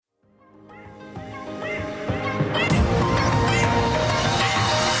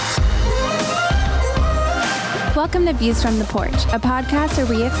Welcome to Views from the Porch, a podcast where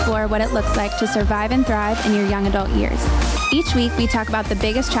we explore what it looks like to survive and thrive in your young adult years. Each week, we talk about the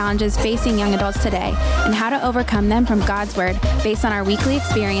biggest challenges facing young adults today and how to overcome them from God's Word based on our weekly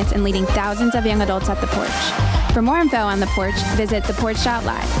experience in leading thousands of young adults at the porch. For more info on the porch, visit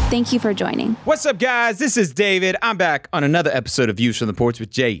theporch.live. Thank you for joining. What's up, guys? This is David. I'm back on another episode of Views from the Porch with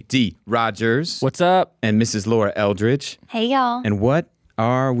J.D. Rogers. What's up? And Mrs. Laura Eldridge. Hey, y'all. And what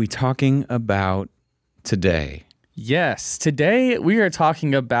are we talking about today? Yes, today we are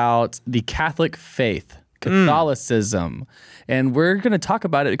talking about the Catholic faith, Catholicism. And we're going to talk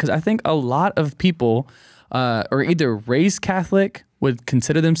about it because I think a lot of people are either raised Catholic, would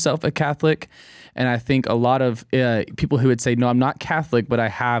consider themselves a Catholic. And I think a lot of people who would say, no, I'm not Catholic, but I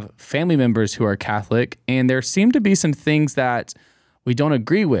have family members who are Catholic. And there seem to be some things that we don't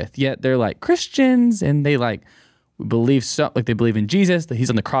agree with, yet they're like Christians and they believe in Jesus, that he's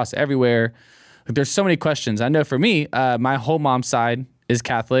on the cross everywhere. There's so many questions. I know for me, my whole mom's side is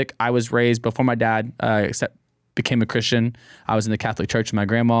Catholic. I was raised before my dad became a Christian. I was in the Catholic church with my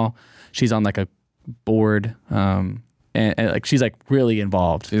grandma. She's on like a board, and like she's like really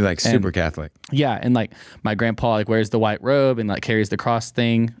involved. She's like super Catholic. Yeah, and like my grandpa like wears the white robe and like carries the cross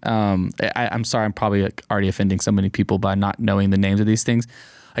thing. I'm sorry, I'm probably like already offending so many people by not knowing the names of these things.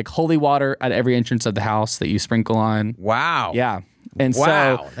 Like holy water at every entrance of the house that you sprinkle on. Wow. Yeah. And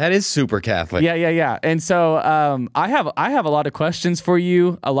wow, that is super Catholic. Yeah. And so I have a lot of questions for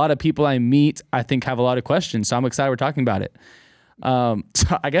you. A lot of people I meet, I think, have a lot of questions. So I'm excited we're talking about it.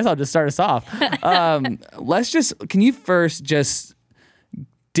 So I guess I'll just start us off. Can you first just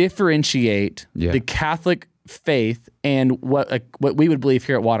differentiate the Catholic faith and what we would believe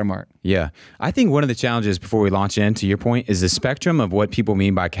here at Watermark? Yeah. I think one of the challenges before we launch into your point is the spectrum of what people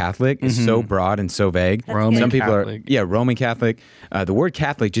mean by Catholic is so broad and so vague. Roman Some people Catholic. Roman Catholic. The word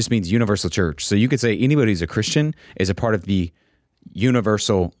Catholic just means universal church. So you could say anybody who's a Christian is a part of the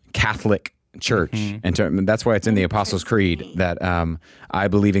universal Catholic church. And that's why it's in the Apostles' Creed that I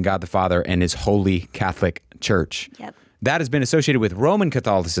believe in God the Father and his holy Catholic church. Yep. That has been associated with Roman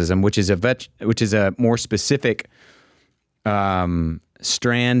Catholicism, which is a more specific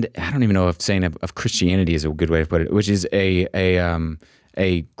strand. I don't even know if saying of Christianity is a good way to put it, which is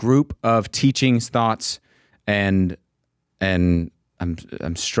a group of teachings, thoughts, and I'm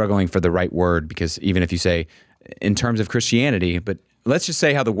struggling for the right word because even if you say in terms of Christianity, but let's just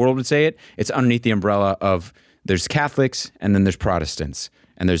say how the world would say it, it's underneath the umbrella of there's Catholics and then there's Protestants.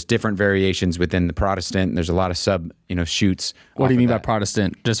 And there's different variations within the Protestant. And there's a lot of shoots. What do you mean by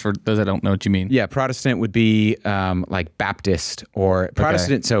Protestant? Just for those that don't know what you mean. Yeah, Protestant would be like Baptist or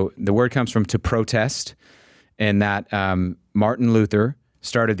Protestant. Okay. So the word comes from to protest, and that Martin Luther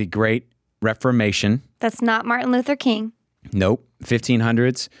started the Great Reformation. That's not Martin Luther King. Nope,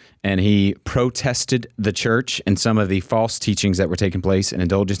 1500s, and he protested the church and some of the false teachings that were taking place and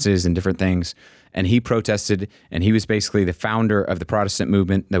indulgences and different things. And he protested, and he was basically the founder of the Protestant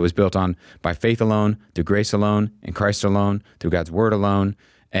movement that was built on by faith alone, through grace alone, in Christ alone, through God's word alone.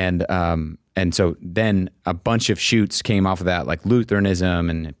 And so then a bunch of shoots came off of that, like Lutheranism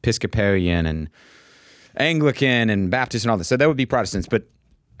and Episcopalian and Anglican and Baptist and all this. So that would be Protestants. But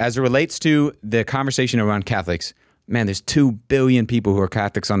as it relates to the conversation around Catholics, man, there's 2 billion people who are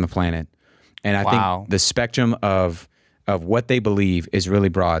Catholics on the planet. And I think the spectrum of what they believe is really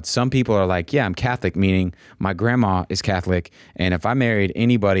broad. Some people are like, yeah, I'm Catholic, meaning my grandma is Catholic. And if I married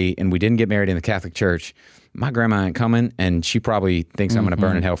anybody and we didn't get married in the Catholic church, my grandma ain't coming and she probably thinks I'm going to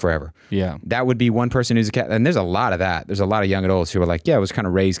burn in hell forever. Yeah. That would be one person who's a Catholic. And there's a lot of that. There's a lot of young adults who are like, yeah, I was kind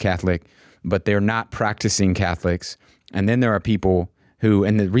of raised Catholic, but they're not practicing Catholics. And then there are people who,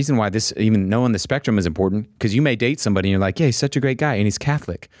 and the reason why this, even knowing the spectrum is important, because you may date somebody and you're like, yeah, he's such a great guy and he's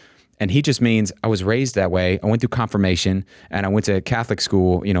Catholic. And he just means I was raised that way. I went through confirmation and I went to Catholic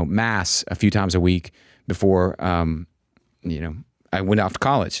school, mass a few times a week before, I went off to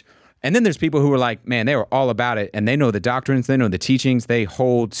college. And then there's people who are like, man, they were all about it. And they know the doctrines, they know the teachings, they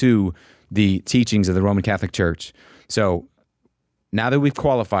hold to the teachings of the Roman Catholic Church. So now that we've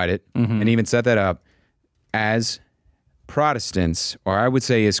qualified it and even set that up, as Protestants, or I would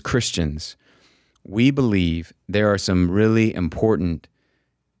say as Christians, we believe there are some really important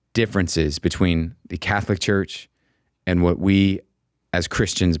differences between the Catholic Church and what we as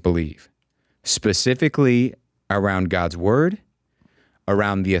Christians believe, specifically around God's word,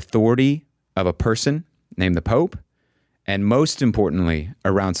 around the authority of a person named the Pope, and most importantly,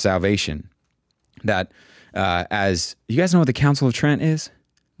 around salvation. That as you guys know what the Council of Trent is?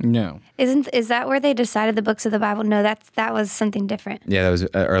 No. Is that where they decided the books of the Bible? No, that was something different. Yeah, that was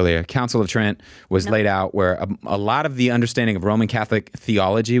earlier. Council of Trent was laid out where a lot of the understanding of Roman Catholic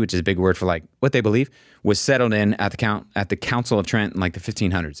theology, which is a big word for like what they believe, was settled in at the Council of Trent in like the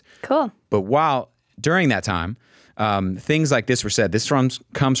 1500s. Cool. But during that time, things like this were said. This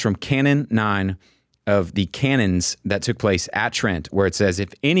comes from Canon 9 of the canons that took place at Trent, where it says, if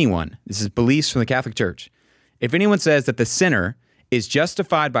anyone, this is beliefs from the Catholic Church, if anyone says that the sinner is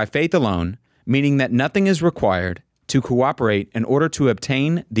justified by faith alone, meaning that nothing is required to cooperate in order to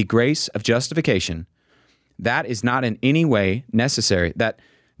obtain the grace of justification, that is not in any way necessary, that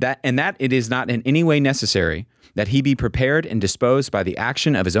it is not in any way necessary that he be prepared and disposed by the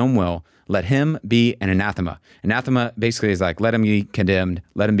action of his own will, let him be an anathema. Anathema basically is like, let him be condemned,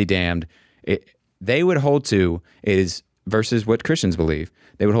 let him be damned. They would hold to is versus what Christians believe.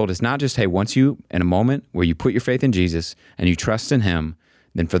 They would hold is not just, hey, once you, in a moment where you put your faith in Jesus and you trust in him,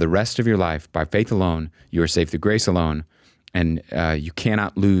 then for the rest of your life, by faith alone, you are saved through grace alone, and you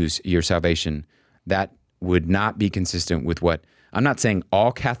cannot lose your salvation. That would not be consistent with what, I'm not saying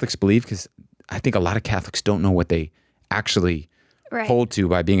all Catholics believe, because I think a lot of Catholics don't know what they actually hold to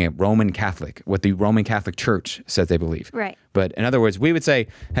by being a Roman Catholic, what the Roman Catholic Church says they believe. Right. But in other words, we would say,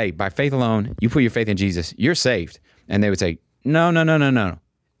 hey, by faith alone, you put your faith in Jesus, you're saved. And they would say, no.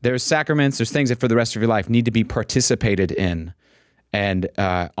 There's sacraments, there's things that for the rest of your life need to be participated in. And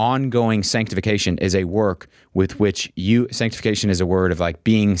ongoing sanctification is a work with which sanctification is a word of like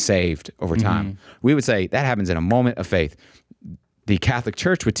being saved over time. We would say that happens in a moment of faith. The Catholic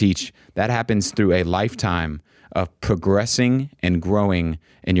Church would teach that happens through a lifetime of progressing and growing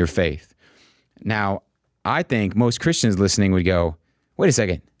in your faith. Now, I think most Christians listening would go, wait a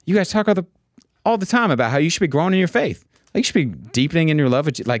second, you guys talk all the time about how you should be growing in your faith. Like you should be deepening in your love.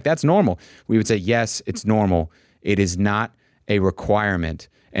 Like that's normal. We would say, yes, it's normal. It is not a requirement.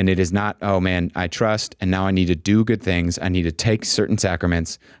 And it is not, oh man, I trust and now I need to do good things. I need to take certain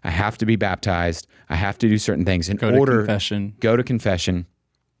sacraments. I have to be baptized. I have to do certain things in order to go to confession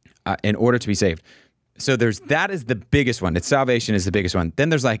in order to be saved. So that is the biggest one. It's salvation is the biggest one. Then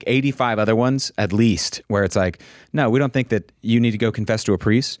there's like 85 other ones at least where it's like, no, we don't think that you need to go confess to a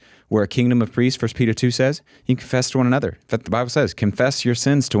priest. We're a kingdom of priests, 1 Peter 2 says. You can confess to one another. In fact, the Bible says, confess your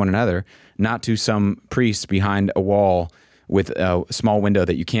sins to one another, not to some priest behind a wall with a small window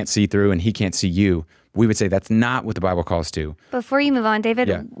that you can't see through and he can't see you. We would say that's not what the Bible calls to. Before you move on,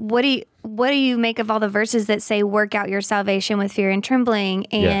 David, what do you make of all the verses that say work out your salvation with fear and trembling,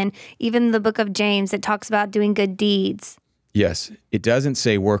 and even the book of James that talks about doing good deeds? Yes, it doesn't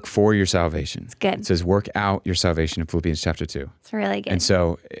say work for your salvation. It's good. It says work out your salvation in Philippians chapter 2. It's really good. And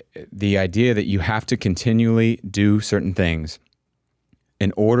so the idea that you have to continually do certain things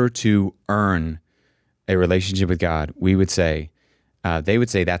in order to earn a relationship with God, we would say, they would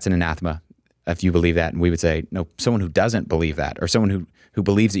say that's an anathema if you believe that. And we would say, no, someone who doesn't believe that, or someone who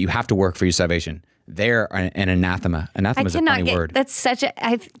believes that you have to work for your salvation, they're an anathema. Anathema is a funny word. That's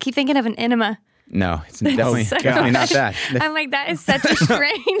I keep thinking of an enema. No, it's definitely not that. I'm like, that is such a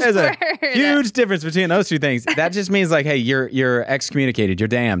strange There's word. a huge difference between those two things. That just means like, hey, you're excommunicated, you're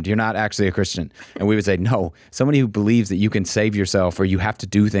damned, you're not actually a Christian. And we would say, no, somebody who believes that you can save yourself or you have to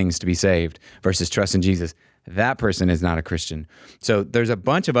do things to be saved versus trust in Jesus, that person is not a Christian. So there's a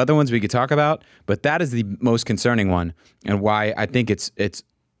bunch of other ones we could talk about, but that is the most concerning one, and why I think it's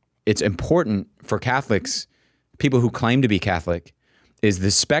important for Catholics, people who claim to be Catholic, is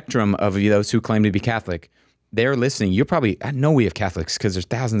the spectrum of those who claim to be Catholic. They're listening. I know we have Catholics because there's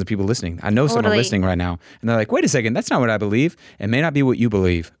thousands of people listening. I know someone listening right now, and they're like, wait a second, that's not what I believe. It may not be what you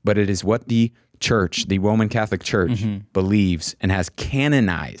believe, but it is what the Church, the Roman Catholic Church, believes and has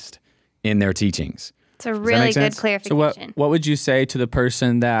canonized in their teachings. It's a really good clarification. So what would you say to the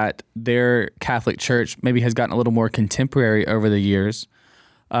person that their Catholic Church maybe has gotten a little more contemporary over the years?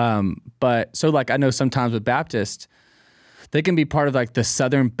 But so like I know sometimes with Baptists, they can be part of like the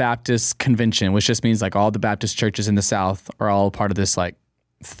Southern Baptist Convention, which just means like all the Baptist churches in the South are all part of this like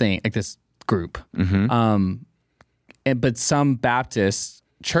thing, like this group. But some Baptist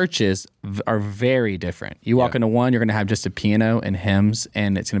churches are very different. You walk into one, you're going to have just a piano and hymns,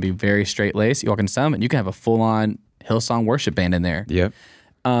 and it's going to be very straight laced. You walk into some, and you can have a full on Hillsong worship band in there. Yep.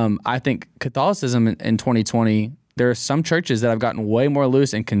 I think Catholicism in 2020, there are some churches that have gotten way more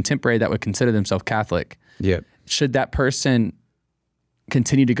loose and contemporary that would consider themselves Catholic. Yep. Should that person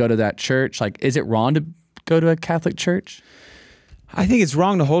continue to go to that church? Like, is it wrong to go to a Catholic church? I think it's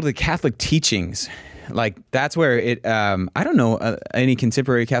wrong to hold the Catholic teachings. Like, that's where it, I don't know any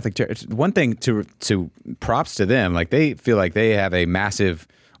contemporary Catholic church. One thing to props to them, like they feel like they have a massive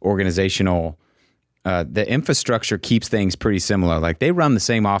organizational the infrastructure keeps things pretty similar. Like they run the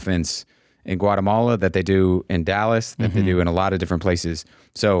same offense in Guatemala that they do in Dallas, that they do in a lot of different places.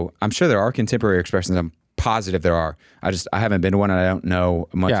 So I'm sure there are contemporary expressions. I'm positive there are. I haven't been to one, and I don't know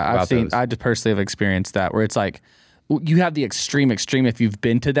much about those. I just personally have experienced that where it's like you have the extreme if you've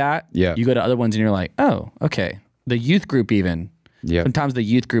been to that. Yeah. You go to other ones and you're like, oh, okay. The youth group even. Yeah. Sometimes the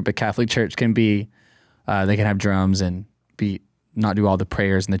youth group at Catholic Church can be, they can have drums and not do all the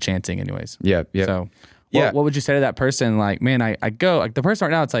prayers and the chanting anyways. Yeah. Yeah. So Yeah. what would you say to that person? Like, man, I go, like the person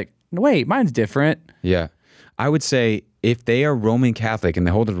right now, it's like, wait, mine's different. Yeah. I would say if they are Roman Catholic and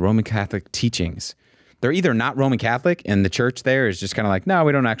they hold the Roman Catholic teachings, they're either not Roman Catholic and the church there is just kind of like, no,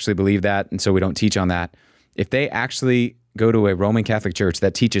 we don't actually believe that, and so we don't teach on that. If they actually go to a Roman Catholic church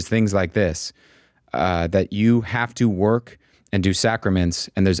that teaches things like this, that you have to work and do sacraments,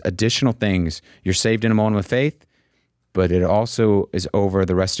 and there's additional things, you're saved in a moment of faith, but it also is over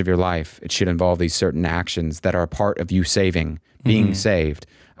the rest of your life. It should involve these certain actions that are a part of you being saved.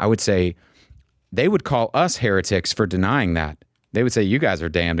 I would say they would call us heretics for denying that. They would say, you guys are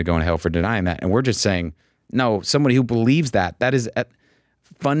damned to go to hell for denying that. And we're just saying, no, somebody who believes that is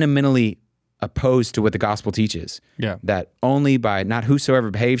fundamentally opposed to what the gospel teaches. Yeah. That only by, not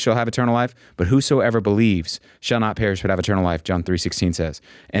whosoever behaves shall have eternal life, but whosoever believes shall not perish but have eternal life, John 3:16 says.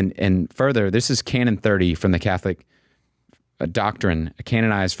 And further, this is Canon 30 from the Catholic doctrine,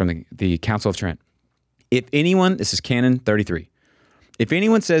 canonized from the Council of Trent. If anyone, this is Canon 33, if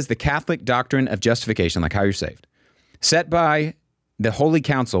anyone says the Catholic doctrine of justification, like how you're saved, set by the Holy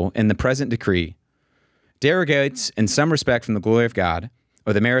Council in the present decree, derogates in some respect from the glory of God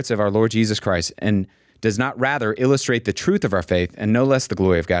or the merits of our Lord Jesus Christ, and does not rather illustrate the truth of our faith and no less the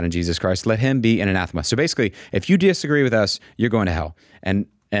glory of God in Jesus Christ, let him be an anathema. So basically, if you disagree with us, you're going to hell. And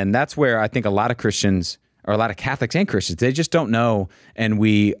that's where I think a lot of Christians, or a lot of Catholics and Christians, they just don't know. And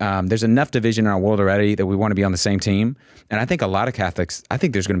there's enough division in our world already that we want to be on the same team. And I think a lot of Catholics, I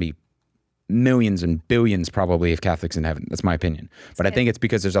think there's going to be millions and billions probably of Catholics in heaven. That's my opinion. But I think it's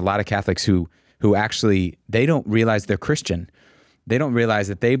because there's a lot of Catholics who actually, they don't realize they're Christian. They don't realize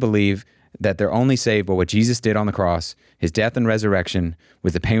that they believe that they're only saved by what Jesus did on the cross, his death and resurrection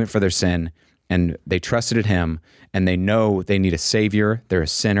was the payment for their sin, and they trusted in him, and they know they need a savior. They're a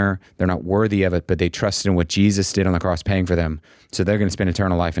sinner. They're not worthy of it, but they trusted in what Jesus did on the cross, paying for them. So they're going to spend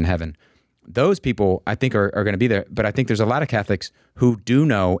eternal life in heaven. Those people, I think, are going to be there. But I think there's a lot of Catholics who do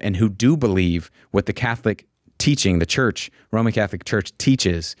know and who do believe what the Catholic teaching, the church, Roman Catholic Church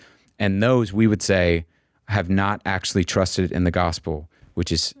teaches. And those, we would say, have not actually trusted in the gospel, which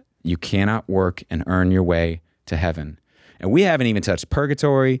is you cannot work and earn your way to heaven. And we haven't even touched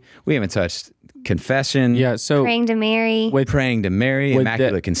purgatory. We haven't touched confession. Yeah, so praying to Mary. Praying to Mary,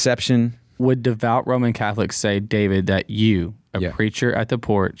 Immaculate Conception. Would devout Roman Catholics say, David, that you, a preacher at the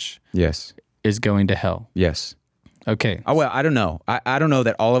porch, yes, is going to hell? Yes. Okay. Oh, well, I don't know. I don't know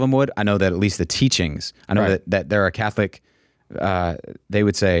that all of them would. I know that at least the teachings. I know that there are Catholic, they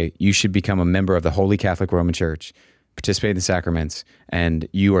would say you should become a member of the Holy Catholic Roman Church, participate in the sacraments, and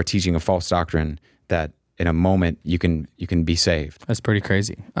you are teaching a false doctrine that in a moment you can be saved. That's pretty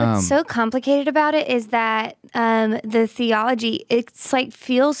crazy. What's so complicated about it is that the theology, it's like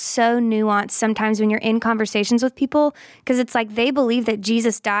feels so nuanced sometimes when you're in conversations with people, because it's like they believe that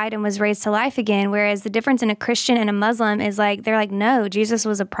Jesus died and was raised to life again, whereas the difference in a Christian and a Muslim is like, they're like, no, Jesus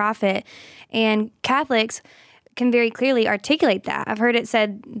was a prophet. And Catholics can very clearly articulate that. I've heard it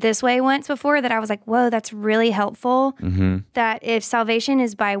said this way once before that I was like, whoa, that's really helpful. Mm-hmm. That if salvation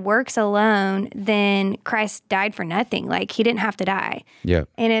is by works alone, then Christ died for nothing. Like, he didn't have to die. Yeah.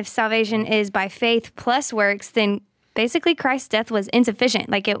 And if salvation is by faith plus works, then basically Christ's death was insufficient.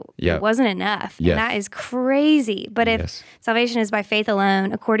 Like, it wasn't enough. Yes. And that is crazy. But if salvation is by faith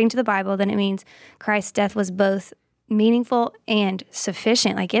alone, according to the Bible, then it means Christ's death was both meaningful and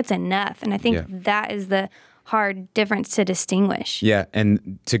sufficient. Like, it's enough. And I think that is the hard difference to distinguish. Yeah,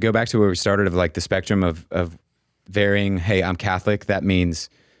 and to go back to where we started of like the spectrum of varying, hey, I'm Catholic, that means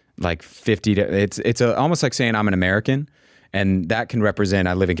like 50 to, it's almost like saying I'm an American, and that can represent,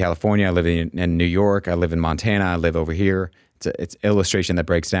 I live in California, I live in New York, I live in Montana, I live over here. It's illustration that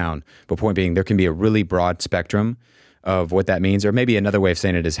breaks down. But point being, there can be a really broad spectrum of what that means, or maybe another way of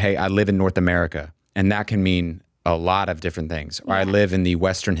saying it is, hey, I live in North America, and that can mean a lot of different things. Or I live in the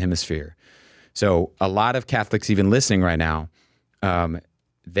Western Hemisphere. So a lot of Catholics even listening right now,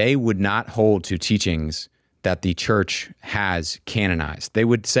 they would not hold to teachings that the church has canonized. They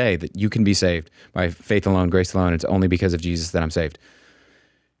would say that you can be saved by faith alone, grace alone. It's only because of Jesus that I'm saved.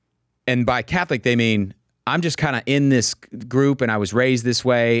 And by Catholic, they mean I'm just kind of in this group and I was raised this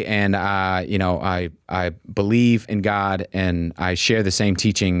way and, I believe in God and I share the same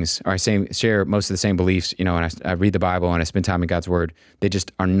teachings or share most of the same beliefs, and I read the Bible and I spend time in God's word. They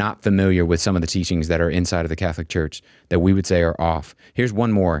just are not familiar with some of the teachings that are inside of the Catholic Church that we would say are off. Here's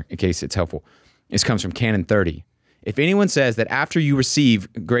one more in case it's helpful. This comes from Canon 30. If anyone says that after you receive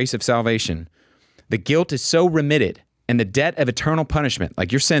grace of salvation, the guilt is so remitted and the debt of eternal punishment,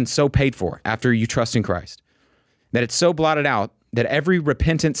 like your sin's so paid for after you trust in Christ, that it's so blotted out that every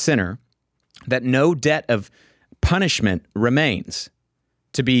repentant sinner, that no debt of punishment remains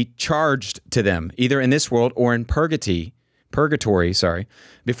to be charged to them, either in this world or in purgatory,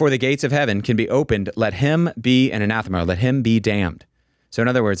 before the gates of heaven can be opened, let him be an anathema, let him be damned. So in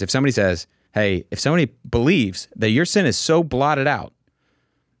other words, if somebody says, hey, if somebody believes that your sin is so blotted out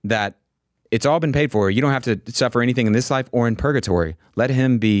that it's all been paid for, you don't have to suffer anything in this life or in purgatory, let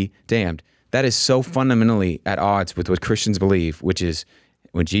him be damned. That is so fundamentally at odds with what Christians believe, which is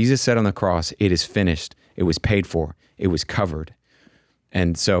when Jesus said on the cross, it is finished, it was paid for, it was covered.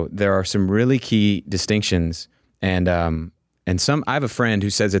 And so there are some really key distinctions. And I have a friend who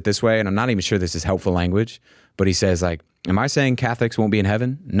says it this way, and I'm not even sure this is helpful language, but he says, like, am I saying Catholics won't be in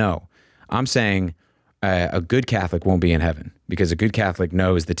heaven? No. I'm saying a good Catholic won't be in heaven because a good Catholic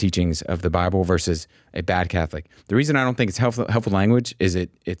knows the teachings of the Bible versus a bad Catholic. The reason I don't think it's helpful language is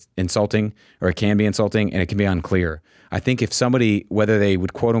it's insulting, or it can be insulting, and it can be unclear. I think if somebody, whether they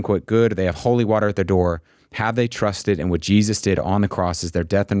would quote unquote good, or they have holy water at their door, have they trusted in what Jesus did on the cross as their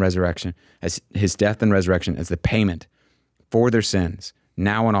death and resurrection, as his death and resurrection as the payment for their sins,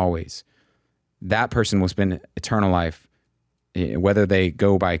 now and always, that person will spend eternal life. Whether they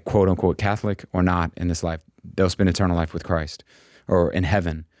go by quote unquote Catholic or not in this life, they'll spend eternal life with Christ or in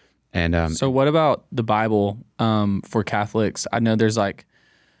heaven. And so what about the Bible for Catholics? I know there's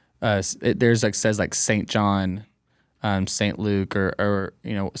says like St. John, St. Luke, or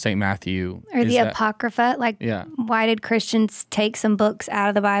St. Matthew. Or the Apocrypha. Why did Christians take some books out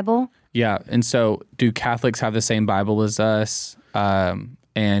of the Bible? Yeah. And so do Catholics have the same Bible as us? And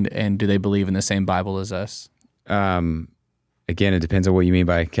do they believe in the same Bible as us? Again, it depends on what you mean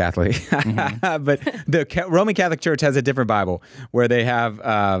by Catholic. Mm-hmm. But the Roman Catholic Church has a different Bible where they have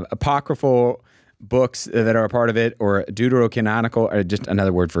apocryphal books that are a part of it, or deuterocanonical, or just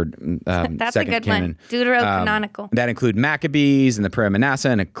another word for that's second a good canon. one. Deuterocanonical. That include Maccabees and the Prayer of Manasseh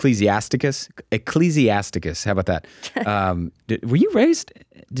and Ecclesiasticus. How about that? Were you raised?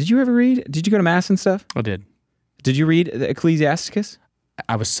 Did you ever read? Did you go to Mass and stuff? I did. Did you read the Ecclesiasticus?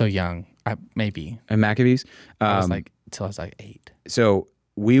 I was so young. Maybe. And Maccabees? Until I was like 8. So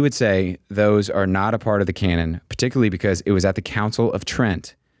we would say those are not a part of the canon, particularly because it was at the Council of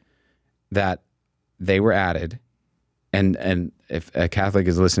Trent that they were added. And if a Catholic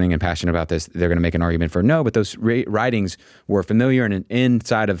is listening and passionate about this, they're going to make an argument for no, but those writings were familiar and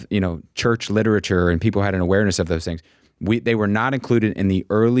inside of church literature, and people had an awareness of those things. They were not included in the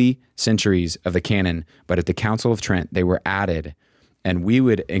early centuries of the canon, but at the Council of Trent, they were added. And we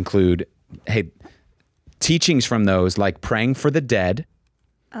would include, teachings from those, like praying for the dead,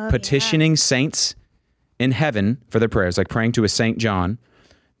 petitioning saints in heaven for their prayers, like praying to a Saint John,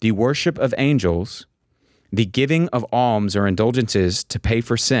 the worship of angels, the giving of alms or indulgences to pay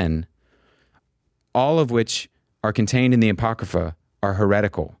for sin, all of which are contained in the Apocrypha, are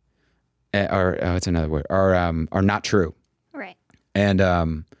heretical, are not true. Right.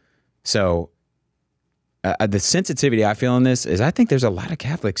 And so the sensitivity I feel in this is I think there's a lot of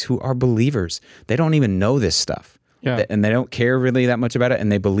Catholics who are believers. They don't even know this stuff. Yeah. And they don't care really that much about it,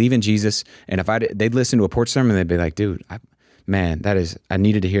 and they believe in Jesus. And if they'd listen to a porch sermon, they'd be like, dude, I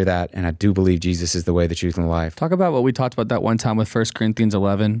needed to hear that, and I do believe Jesus is the way, the truth, and the life. Talk about what we talked about that one time with 1 Corinthians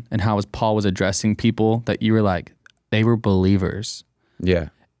 11 and how Paul was addressing people that you were like, they were believers. Yeah.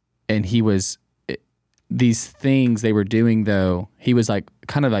 And these things they were doing, though, he was like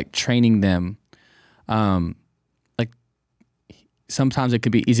kind of like training them. Like sometimes it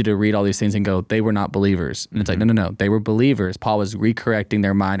could be easy to read all these things and go, they were not believers. And it's like, no, they were believers. Paul was recorrecting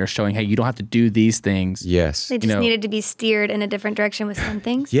their mind or showing, hey, you don't have to do these things. Yes. They just needed to be steered in a different direction with some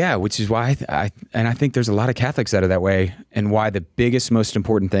things. Yeah, which is why I think there's a lot of Catholics that are that way, and why the biggest, most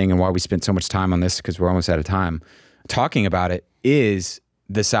important thing, and why we spent so much time on this, because we're almost out of time, talking about it, is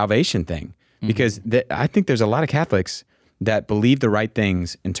the salvation thing. Because I think there's a lot of Catholics that believe the right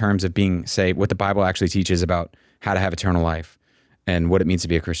things in terms of being saved, what the Bible actually teaches about how to have eternal life and what it means to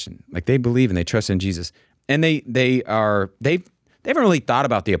be a Christian. Like, they believe and they trust in Jesus. And they haven't really thought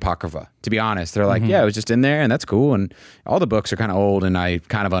about the Apocrypha, to be honest. They're like, yeah, it was just in there and that's cool. And all the books are kind of old and I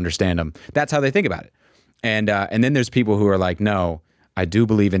kind of understand them. That's how they think about it. And then there's people who are like, no, I do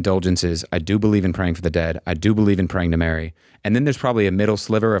believe indulgences. I do believe in praying for the dead. I do believe in praying to Mary. And then there's probably a middle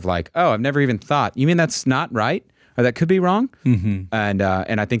sliver of like, oh, I've never even thought. You mean that's not right? Or that could be wrong? Mm-hmm. And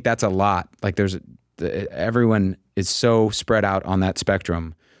I think that's a lot. Like everyone is so spread out on that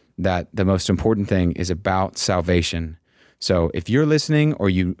spectrum that the most important thing is about salvation. So if you're listening or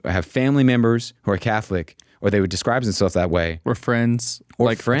you have family members who are Catholic, or they would describe themselves that way. Or friends. Or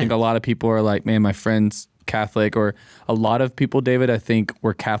like, friends. I think a lot of people are like, man, my friend's Catholic. Or a lot of people, David, I think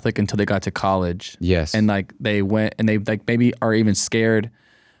were Catholic until they got to college. Yes. And like they went and they like maybe are even scared.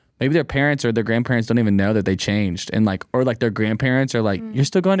 Maybe their parents or their grandparents don't even know that they changed. And like, or like their grandparents are like, you're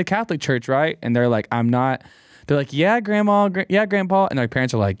still going to Catholic church, right? And they're like, I'm not. They're like, yeah, grandma, yeah, grandpa. And their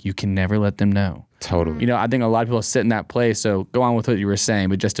parents are like, you can never let them know. Totally. You know, I think a lot of people sit in that place. So go on with what you were saying,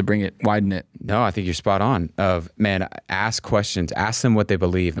 but just to widen it. No, I think you're spot on. Man, ask questions. Ask them what they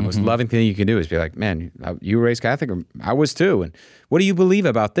believe. The most loving thing you can do is be like, man, you were raised Catholic? Or I was too. And what do you believe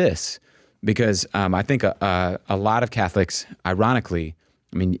about this? Because I think a lot of Catholics, ironically,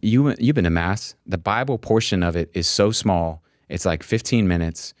 I mean, you've been to Mass. The Bible portion of it is so small. It's like 15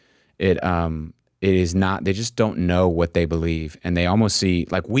 minutes. It is not, they just don't know what they believe. And they almost see,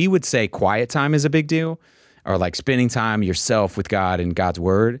 like we would say quiet time is a big deal, or like spending time yourself with God and God's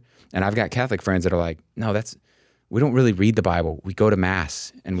word. And I've got Catholic friends that are like, no, we don't really read the Bible. We go to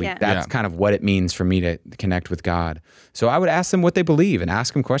Mass and that's kind of what it means for me to connect with God. So I would ask them what they believe and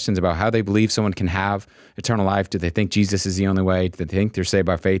ask them questions about how they believe someone can have eternal life. Do they think Jesus is the only way? Do they think they're saved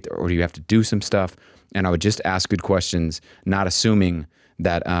by faith, or do you have to do some stuff? And I would just ask good questions, not assuming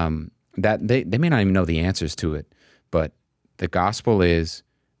that, that they may not even know the answers to it, but the gospel is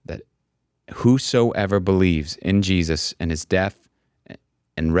that whosoever believes in Jesus and his death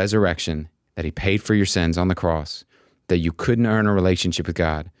and resurrection, that he paid for your sins on the cross, that you couldn't earn a relationship with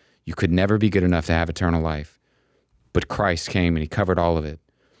God, you could never be good enough to have eternal life, but Christ came and he covered all of it,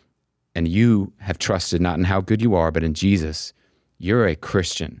 and you have trusted not in how good you are, but in Jesus, you're a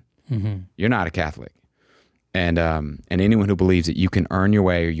Christian. Mm-hmm. You're not a Catholic. And anyone who believes that you can earn your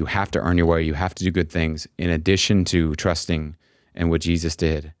way, or you have to earn your way, you have to do good things in addition to trusting in what Jesus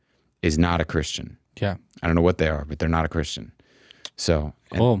did, is not a Christian. Yeah. I don't know what they are, but they're not a Christian. So,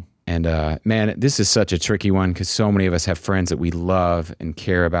 cool. And man, this is such a tricky one because so many of us have friends that we love and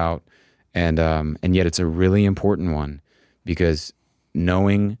care about, and yet it's a really important one, because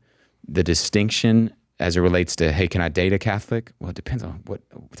knowing the distinction as it relates to, hey, can I date a Catholic? Well, it depends on what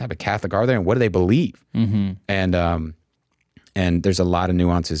type of Catholic are they and what do they believe. Mm-hmm. And there's a lot of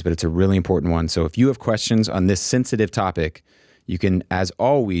nuances, but it's a really important one. So if you have questions on this sensitive topic, you can, as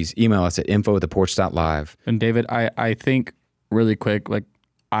always, email us at info@theporch.live. And David, I think really quick, like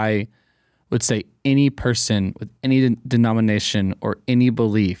I would say any person with any denomination or any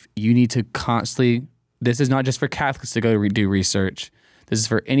belief, you need to constantly, this is not just for Catholics to go do research. This is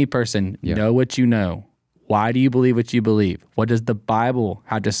for any person. Know what you know. Why do you believe what you believe? What does the Bible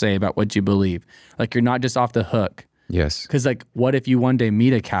have to say about what you believe? Like, you're not just off the hook. Yes. Because, like, what if you one day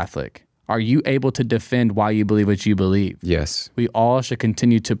meet a Catholic? Are you able to defend why you believe what you believe? Yes. We all should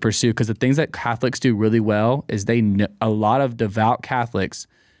continue to pursue, because the things that Catholics do really well is a lot of devout Catholics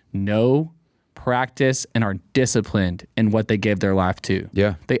know, practice, and are disciplined in what they give their life to.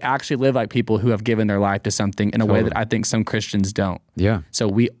 Yeah. They actually live like people who have given their life to something in a way that I think some Christians don't. Yeah. So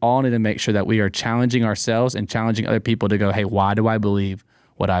we all need to make sure that we are challenging ourselves and challenging other people to go, hey, why do I believe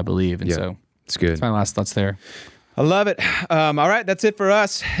what I believe? And so it's good. That's my last thoughts there. I love it. All right, that's it for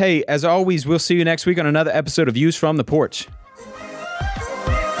us. Hey, as always, we'll see you next week on another episode of Views from the Porch.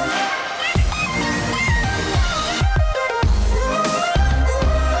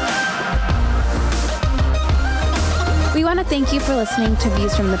 We want to thank you for listening to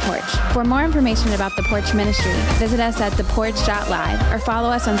Views from the Porch. For more information about The Porch Ministry, visit us at theporch.live or follow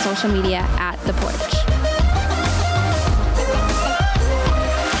us on social media @The Porch.